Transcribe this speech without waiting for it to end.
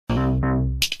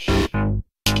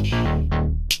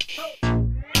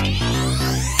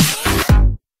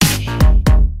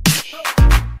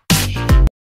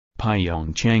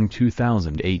PyeongChang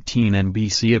 2018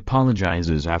 NBC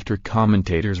apologizes after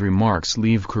commentator's remarks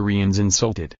leave Koreans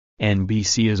insulted.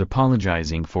 NBC is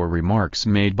apologizing for remarks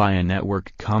made by a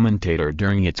network commentator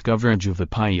during its coverage of the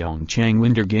PyeongChang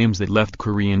Winter Games that left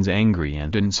Koreans angry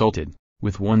and insulted,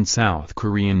 with one South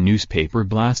Korean newspaper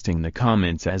blasting the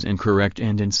comments as incorrect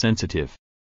and insensitive.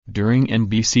 During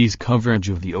NBC's coverage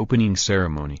of the opening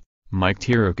ceremony,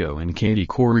 Tirico and Katie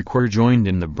Couric were joined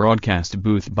in the broadcast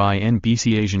booth by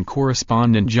NBC Asian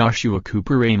correspondent Joshua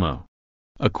Cooper Ramo.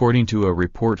 According to a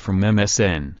report from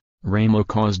MSN, Ramo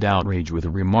caused outrage with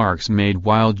remarks made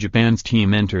while Japan's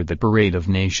team entered the Parade of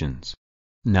Nations.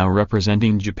 Now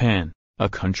representing Japan, a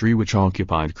country which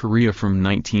occupied Korea from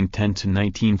 1910 to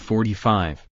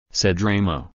 1945, said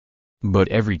Ramo. But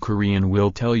every Korean will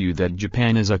tell you that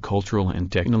Japan is a cultural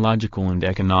and technological and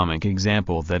economic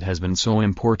example that has been so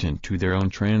important to their own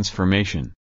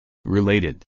transformation.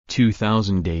 Related,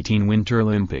 2018 Winter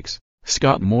Olympics,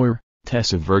 Scott Moir,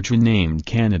 Tessa Virtue named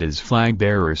Canada's flag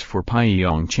bearers for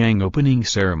PyeongChang opening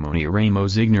ceremony.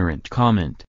 Ramo's ignorant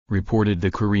comment, reported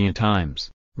the Korea Times,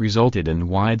 resulted in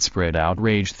widespread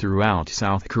outrage throughout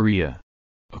South Korea.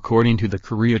 According to the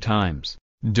Korea Times,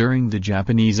 during the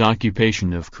Japanese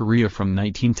occupation of Korea from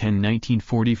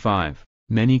 1910–1945,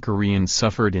 many Koreans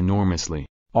suffered enormously,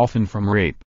 often from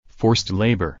rape, forced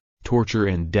labor, torture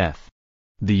and death.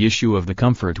 The issue of the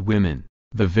comfort women,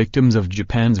 the victims of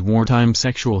Japan's wartime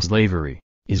sexual slavery,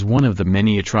 is one of the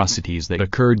many atrocities that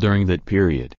occurred during that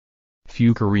period.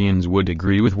 Few Koreans would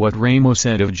agree with what Ramo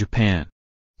said of Japan.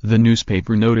 The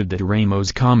newspaper noted that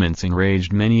Ramo's comments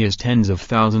enraged many as tens of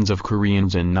thousands of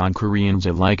Koreans and non-Koreans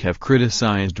alike have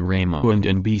criticized Ramo and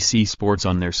NBC Sports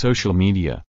on their social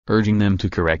media, urging them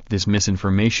to correct this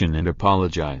misinformation and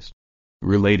apologize.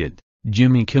 Related,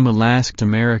 Jimmy Kimmel asked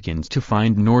Americans to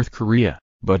find North Korea,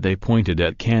 but they pointed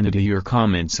at Canada. Your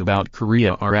comments about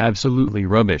Korea are absolutely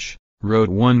rubbish, wrote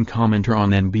one commenter on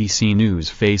NBC News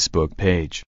Facebook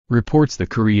page, reports the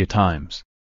Korea Times.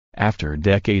 After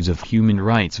decades of human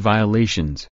rights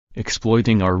violations,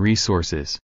 exploiting our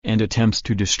resources, and attempts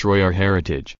to destroy our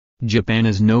heritage, Japan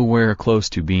is nowhere close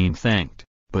to being thanked,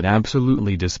 but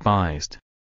absolutely despised.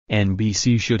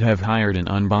 NBC should have hired an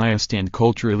unbiased and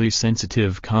culturally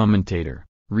sensitive commentator,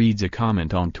 reads a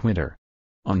comment on Twitter.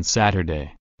 On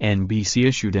Saturday, NBC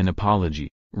issued an apology,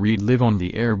 read live on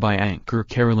the air by anchor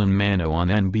Carolyn Mano on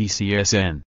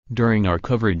NBCSN. During our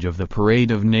coverage of the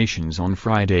Parade of Nations on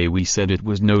Friday, we said it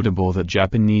was notable that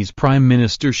Japanese Prime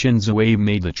Minister Shinzo Abe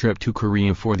made the trip to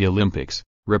Korea for the Olympics,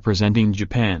 representing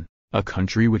Japan, a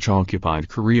country which occupied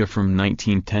Korea from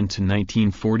 1910 to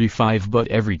 1945. But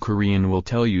every Korean will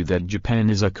tell you that Japan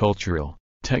is a cultural,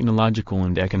 technological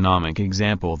and economic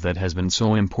example that has been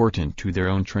so important to their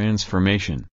own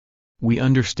transformation. We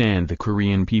understand the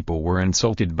Korean people were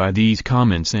insulted by these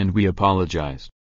comments and we apologize.